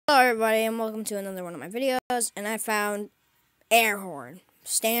everybody, and welcome to another one of my videos, and I found Airhorn.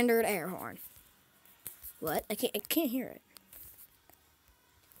 Standard Airhorn. What? I can't hear it.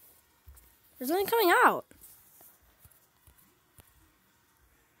 There's nothing coming out.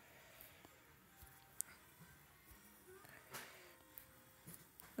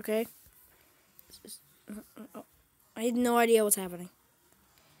 Okay. I had no idea what's happening.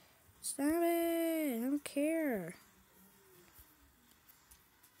 Stop it. I don't care.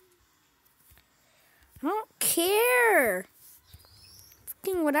 I don't care.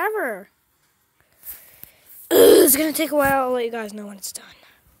 Fucking whatever. It's gonna take a while. I'll let you guys know when it's done.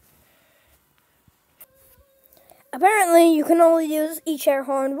 Apparently, you can only use each air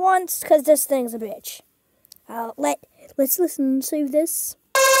horn once because this thing's a bitch. Let's listen and save this.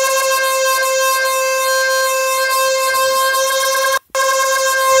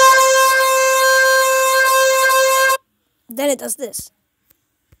 Then it does this.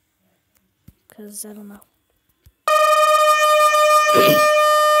 Because I don't know.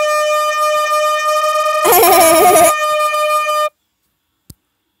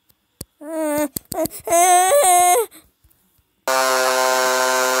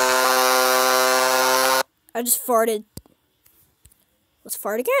 I just farted. Let's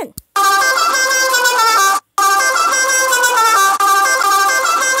fart again.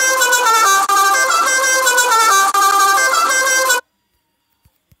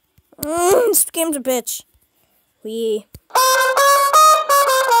 This game's a bitch.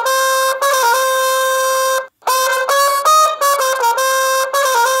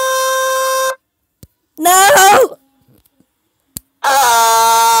 No!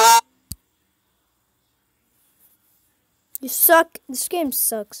 You suck. This game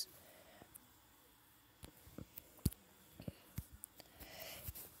sucks.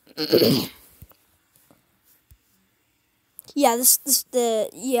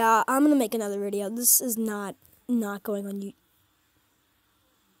 Yeah, I'm gonna make another video. This is not going on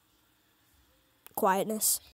quietness.